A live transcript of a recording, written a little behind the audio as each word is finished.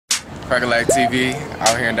Percolate TV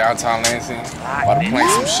out here in downtown Lansing. About to plank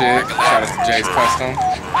some shit. Shout out to Jay's Custom.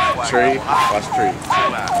 Tree. Watch Tree.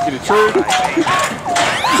 Get a tree.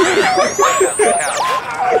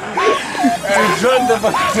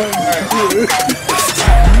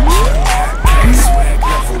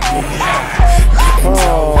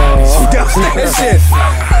 That shit.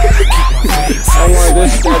 I wanted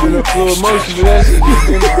that shit in a fluid motion, but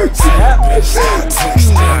that shit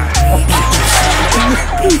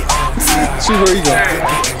see where you go.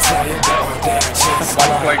 About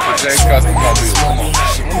to plank for Jay's Custom.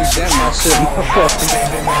 Damn my shit, motherfucker.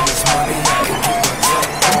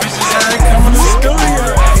 Coming to the studio.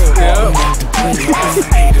 Yeah.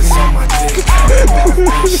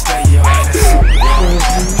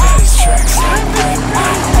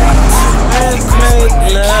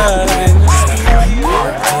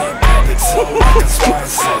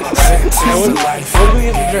 What do we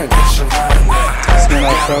get to drink? Smell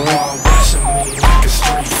like trouble.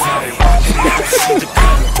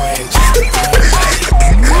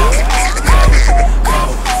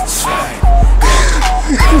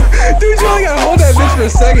 Dude, you only gotta hold that bitch for a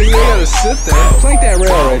second. You ain't gotta sit there. Plank that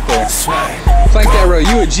rail right there. Plank that rail.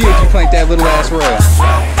 You a G if you plank that little ass rail.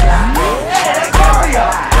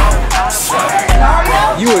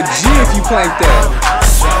 You a G if you plank that.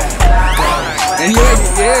 And you ain't,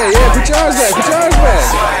 yeah, put your arms back, put your arms back.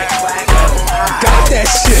 Got that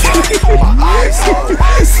shit. My eyes on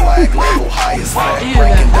swag level highest level.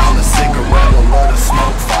 Breaking down the cigarette, let the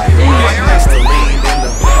smoke fire. Used to lean in the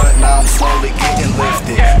blood, now I'm slowly getting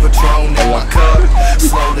lifted. Patron in my cup,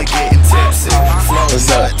 slowly getting tipsy. Flow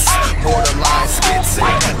nuts, borderline skitsy.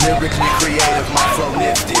 Lyrically creative, my flow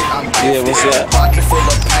nifted. I'm gifted, pocket full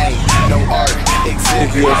of pain, no art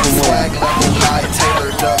exhibit. Swag level high,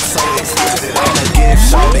 tailored up, so explicit. I'm a gift,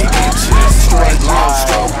 shawty inches, straight line.